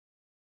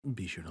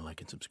Be sure to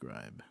like and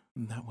subscribe.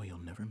 That way you'll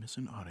never miss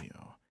an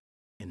audio.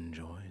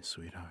 Enjoy,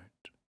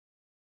 sweetheart.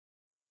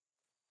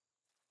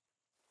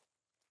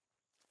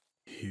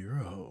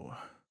 Hero,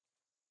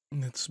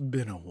 it's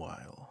been a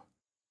while.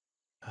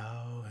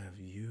 How have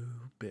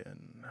you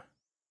been?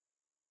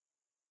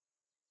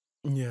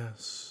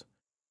 Yes,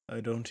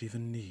 I don't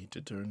even need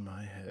to turn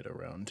my head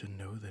around to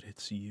know that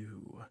it's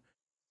you.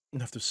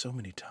 After so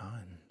many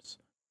times,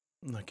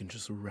 I can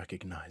just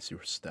recognize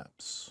your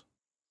steps.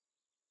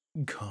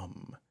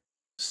 Come,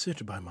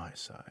 sit by my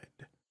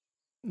side.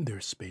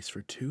 There's space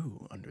for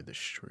two under this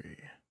tree.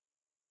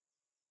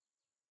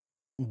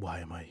 Why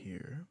am I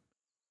here?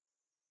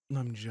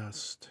 I'm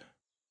just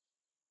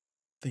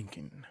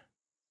thinking.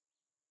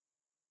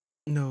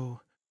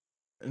 No,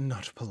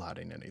 not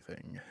plotting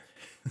anything.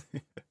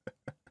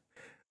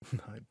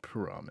 I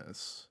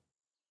promise.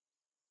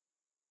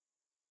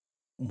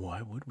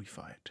 Why would we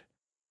fight?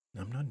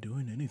 I'm not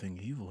doing anything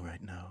evil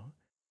right now.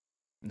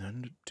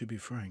 And to be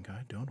frank,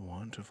 I don't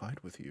want to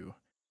fight with you.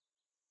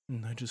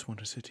 I just want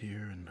to sit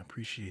here and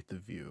appreciate the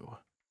view.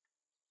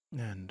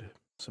 And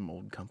some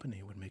old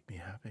company would make me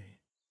happy.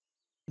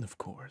 Of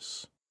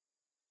course.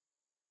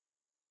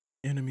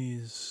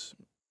 Enemies,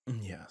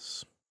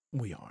 yes,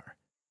 we are,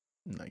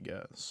 I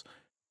guess.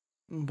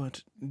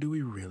 But do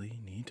we really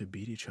need to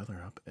beat each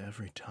other up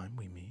every time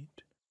we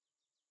meet?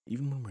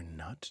 Even when we're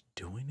not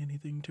doing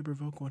anything to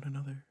provoke one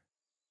another?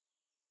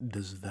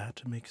 Does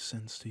that make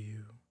sense to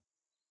you?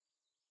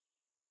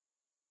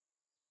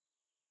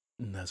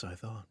 As I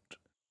thought,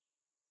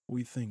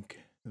 we think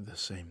the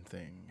same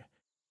thing.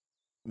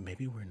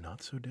 Maybe we're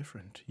not so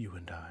different, you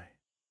and I.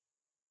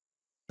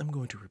 I'm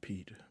going to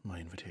repeat my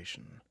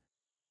invitation.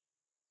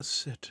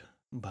 Sit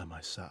by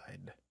my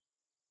side.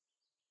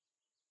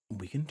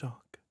 We can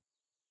talk,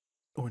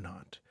 or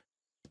not,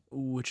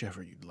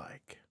 whichever you'd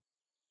like.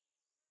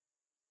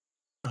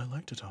 I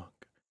like to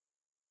talk,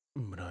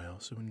 but I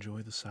also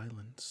enjoy the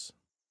silence.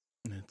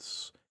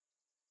 It's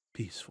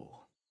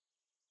peaceful,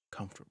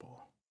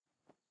 comfortable.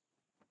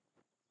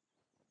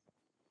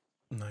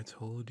 I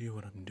told you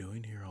what I'm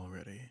doing here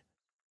already.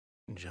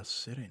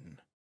 Just sitting,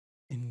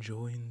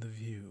 enjoying the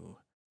view,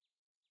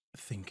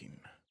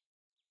 thinking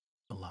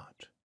a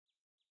lot.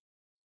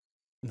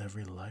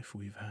 Every life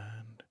we've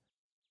had,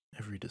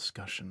 every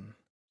discussion,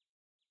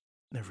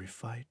 every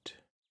fight,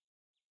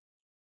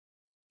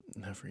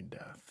 every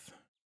death.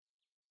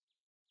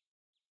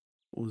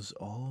 Was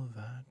all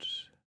that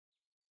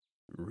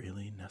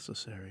really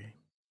necessary?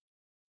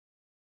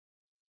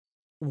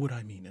 What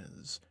I mean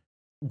is,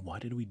 why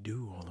did we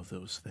do all of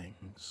those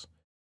things?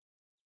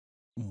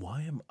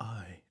 Why am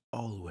I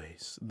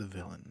always the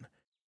villain,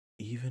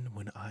 even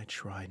when I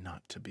try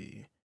not to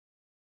be?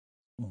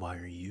 Why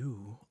are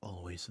you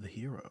always the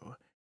hero,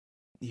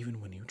 even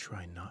when you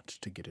try not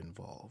to get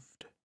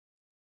involved?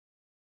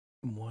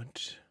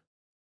 What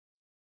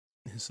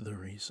is the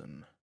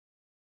reason?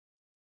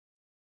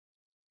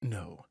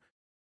 No,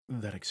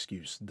 that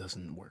excuse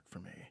doesn't work for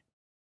me.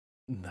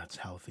 That's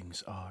how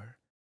things are.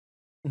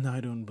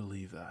 I don't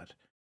believe that,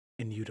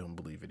 and you don't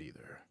believe it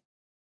either.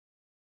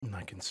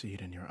 I can see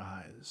it in your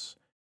eyes.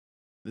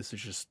 This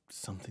is just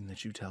something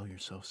that you tell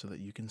yourself so that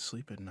you can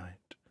sleep at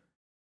night.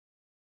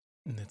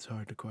 And it's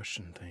hard to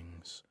question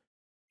things,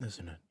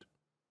 isn't it?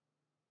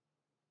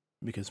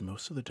 Because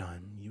most of the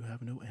time, you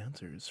have no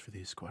answers for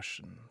these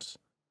questions.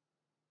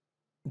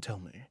 Tell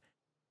me,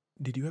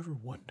 did you ever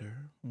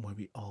wonder why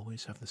we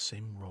always have the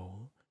same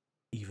role,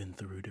 even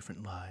through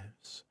different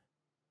lives?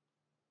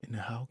 And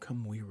how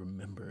come we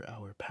remember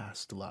our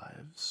past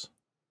lives?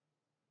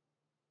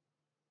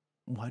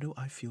 Why do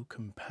I feel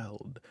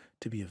compelled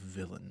to be a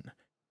villain,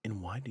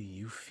 and why do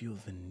you feel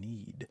the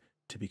need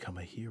to become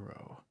a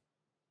hero?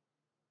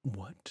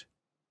 What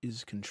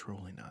is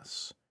controlling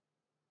us?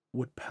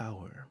 What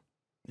power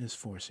is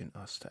forcing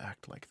us to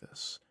act like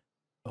this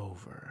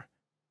over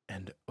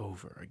and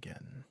over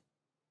again?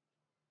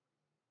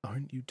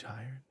 Aren't you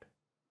tired?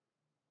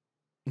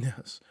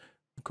 Yes,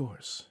 of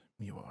course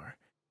you are.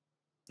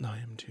 I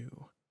am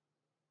too.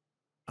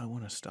 I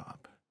want to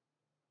stop.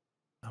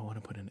 I want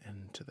to put an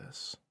end to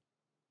this.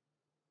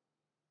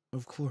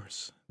 Of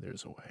course,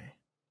 there's a way.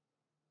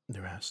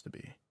 There has to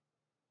be.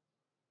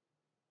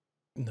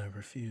 I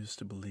refuse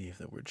to believe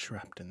that we're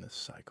trapped in this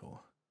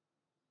cycle.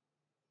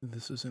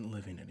 This isn't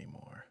living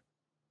anymore.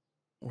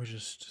 We're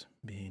just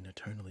being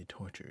eternally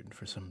tortured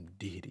for some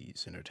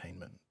deity's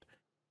entertainment.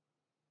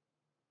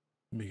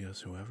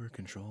 Because whoever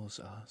controls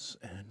us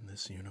and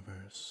this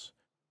universe,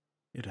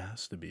 it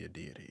has to be a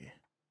deity.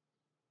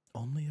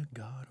 Only a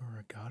god or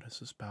a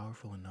goddess is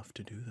powerful enough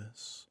to do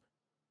this.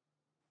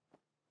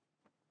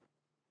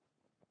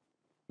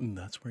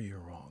 That's where you're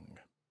wrong,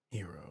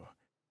 hero.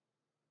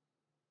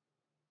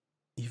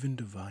 Even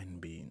divine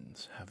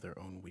beings have their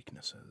own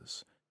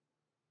weaknesses,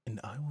 and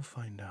I will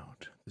find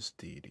out this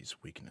deity's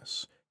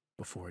weakness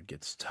before it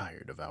gets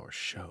tired of our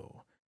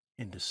show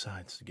and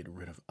decides to get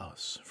rid of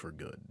us for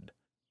good.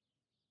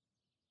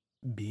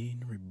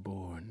 Being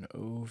reborn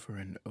over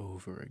and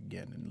over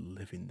again and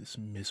living this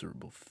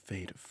miserable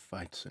fate of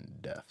fights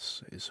and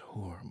deaths is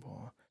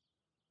horrible.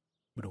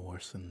 But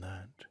worse than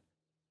that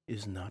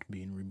is not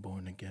being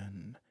reborn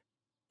again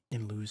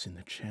and losing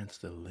the chance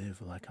to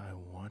live like I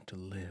want to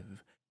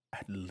live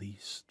at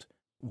least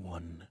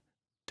one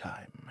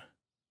time.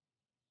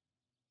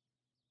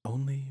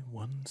 Only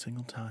one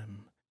single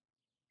time.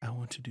 I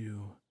want to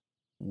do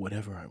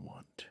whatever I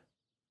want.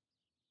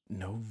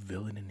 No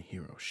villain and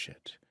hero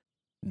shit.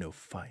 No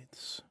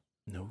fights.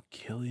 No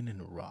killing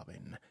and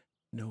robbing.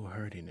 No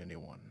hurting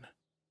anyone.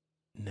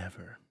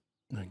 Never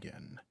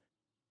again.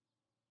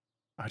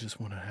 I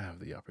just want to have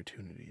the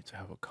opportunity to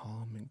have a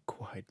calm and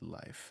quiet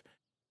life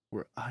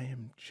where I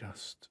am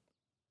just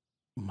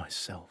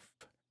myself.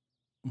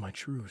 My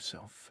true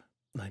self.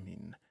 I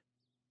mean,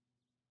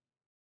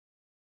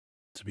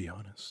 to be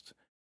honest,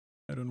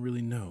 I don't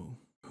really know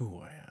who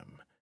I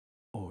am,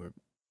 or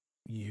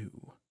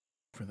you,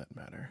 for that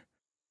matter.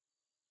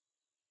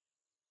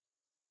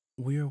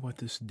 We are what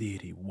this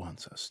deity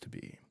wants us to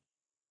be.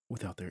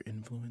 Without their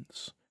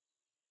influence,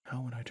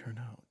 how would I turn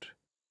out?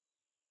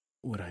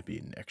 Would I be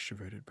an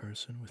extroverted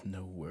person with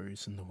no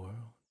worries in the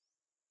world?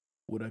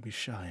 Would I be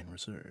shy and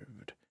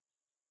reserved?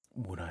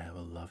 Would I have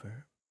a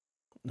lover?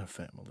 A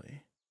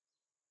family?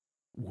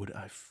 Would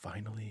I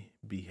finally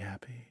be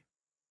happy?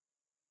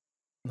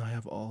 I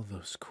have all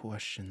those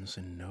questions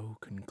and no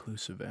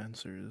conclusive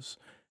answers,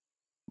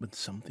 but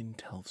something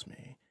tells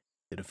me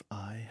that if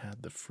I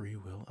had the free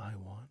will I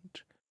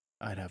want,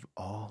 I'd have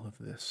all of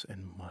this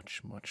and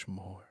much, much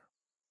more.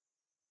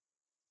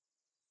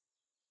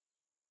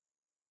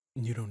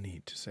 You don't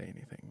need to say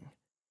anything.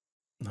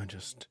 I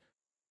just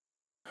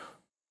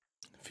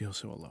feel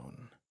so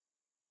alone.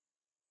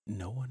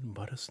 No one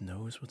but us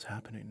knows what's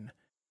happening,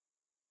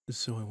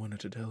 so I wanted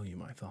to tell you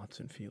my thoughts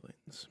and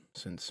feelings,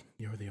 since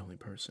you're the only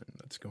person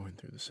that's going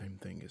through the same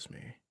thing as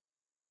me.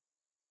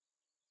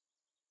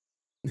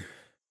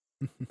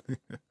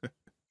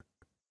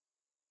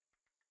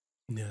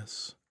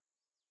 Yes,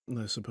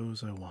 I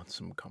suppose I want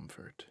some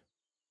comfort.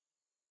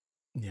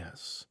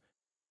 Yes,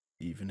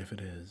 even if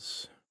it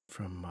is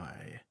from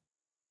my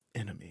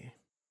enemy.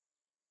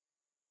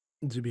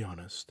 To be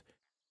honest,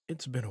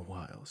 it's been a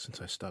while since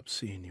I stopped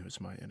seeing you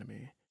as my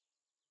enemy.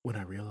 When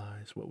I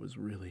realized what was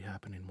really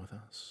happening with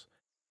us,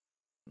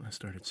 I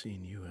started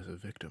seeing you as a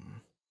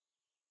victim.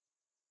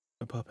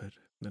 A puppet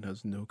that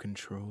has no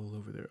control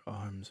over their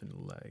arms and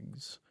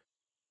legs,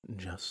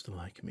 just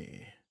like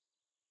me.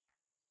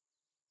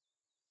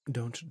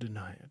 Don't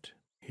deny it,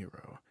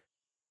 hero.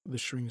 The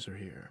strings are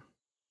here,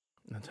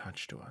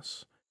 attached to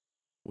us.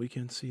 We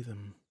can't see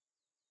them,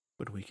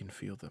 but we can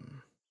feel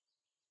them.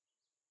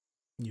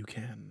 You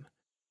can,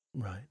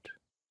 right?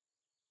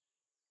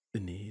 The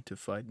need to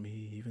fight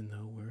me even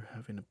though we're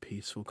having a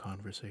peaceful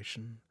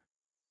conversation.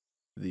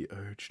 The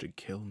urge to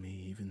kill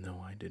me even though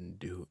I didn't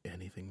do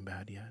anything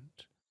bad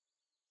yet.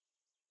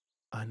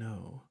 I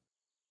know,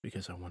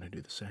 because I want to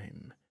do the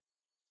same.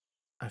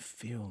 I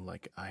feel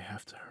like I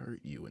have to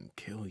hurt you and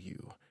kill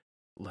you,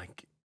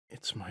 like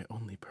it's my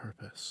only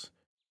purpose.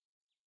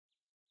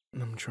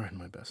 I'm trying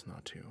my best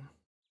not to.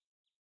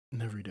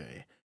 And every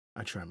day,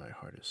 I try my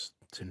hardest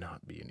to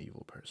not be an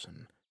evil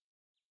person.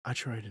 I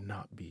try to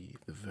not be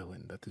the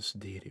villain that this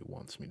deity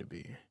wants me to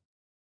be.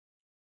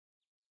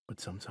 But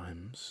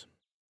sometimes,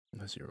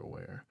 as you're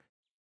aware,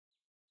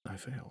 I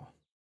fail.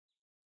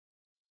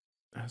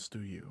 As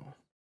do you.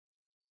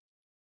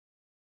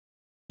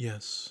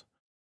 Yes,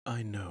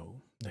 I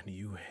know that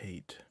you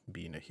hate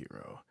being a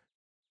hero.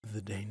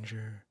 The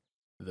danger,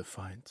 the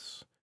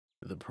fights,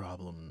 the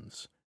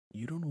problems,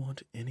 you don't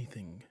want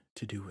anything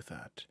to do with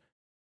that.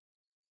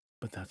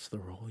 But that's the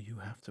role you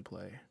have to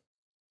play.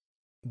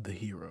 The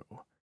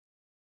hero.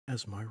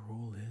 As my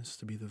role is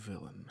to be the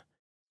villain,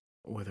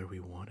 whether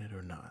we want it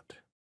or not.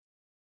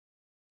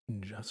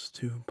 Just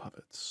two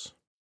puppets,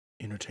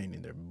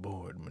 entertaining their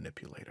bored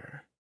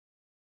manipulator.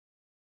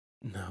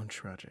 How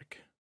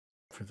tragic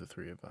for the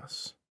three of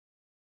us.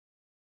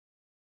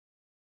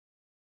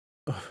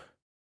 Ugh,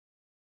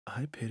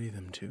 I pity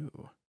them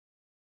too.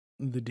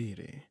 The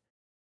deity.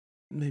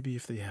 Maybe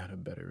if they had a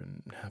better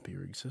and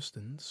happier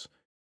existence,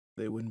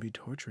 they wouldn't be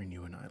torturing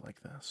you and I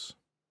like this.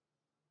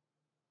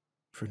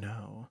 For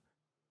now,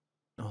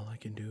 all I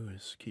can do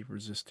is keep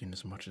resisting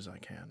as much as I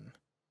can.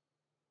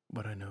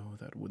 But I know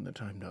that when the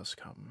time does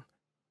come,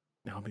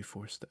 I'll be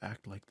forced to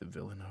act like the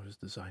villain I was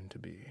designed to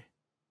be.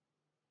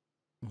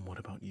 What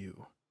about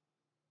you?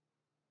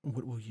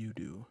 What will you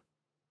do?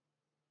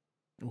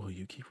 Will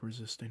you keep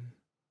resisting?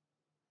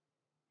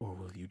 Or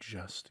will you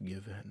just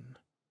give in?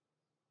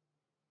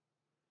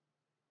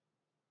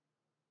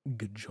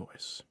 Good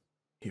choice,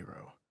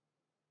 hero.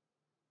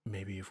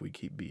 Maybe if we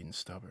keep being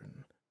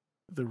stubborn,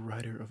 the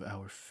writer of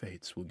our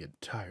fates will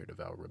get tired of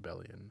our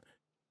rebellion,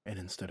 and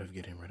instead of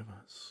getting rid of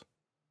us,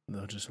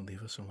 they'll just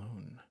leave us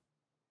alone.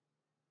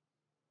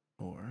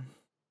 Or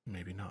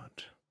maybe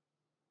not.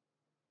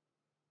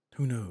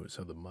 Who knows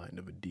how the mind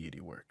of a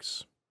deity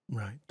works,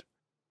 right?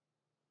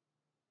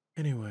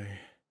 Anyway,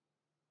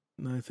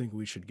 I think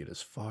we should get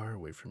as far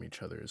away from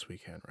each other as we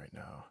can right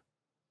now.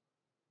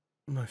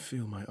 I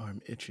feel my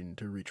arm itching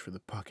to reach for the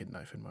pocket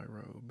knife in my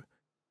robe.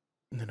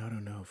 then I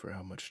don't know for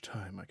how much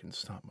time I can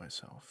stop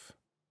myself.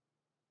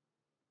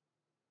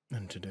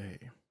 And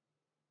today,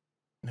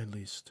 at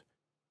least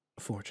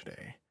for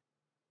today,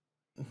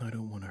 I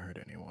don't want to hurt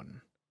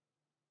anyone.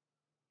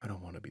 I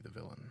don't want to be the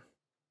villain.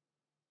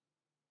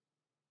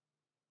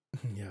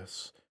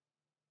 Yes,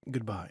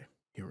 goodbye,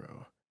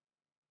 hero.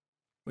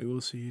 We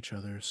will see each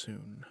other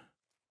soon.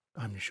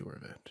 I'm sure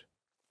of it.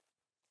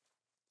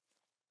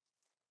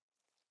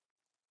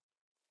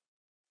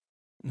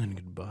 And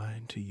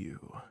goodbye to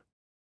you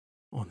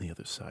on the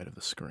other side of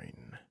the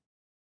screen.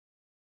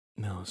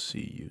 I'll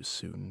see you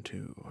soon,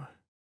 too.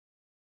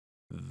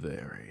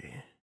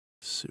 Very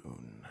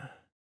soon.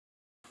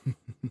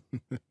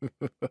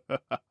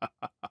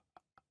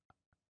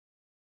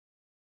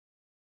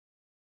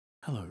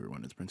 Hello,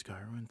 everyone. It's Prince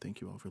Kairo, and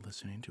thank you all for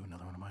listening to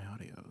another one of my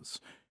audios.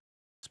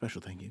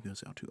 Special thank you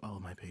goes out to all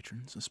of my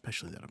patrons,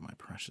 especially that of my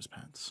precious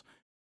pets.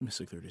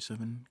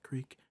 Mystic37,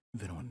 Creek,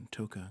 Vinwan,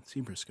 Toka,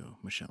 Sebrisco,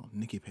 Michelle,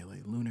 Nikki Pele,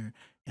 Lunar,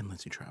 and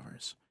Lindsay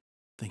Travers.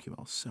 Thank you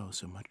all so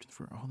much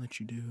for all that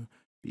you do,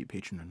 be a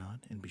patron or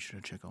not, and be sure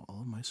to check out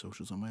all of my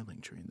socials on my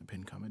link tree in the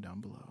pinned comment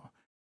down below.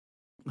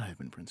 I have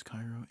been Prince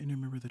Kairo, and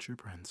remember that your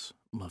prince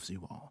loves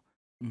you all.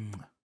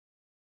 Mwah.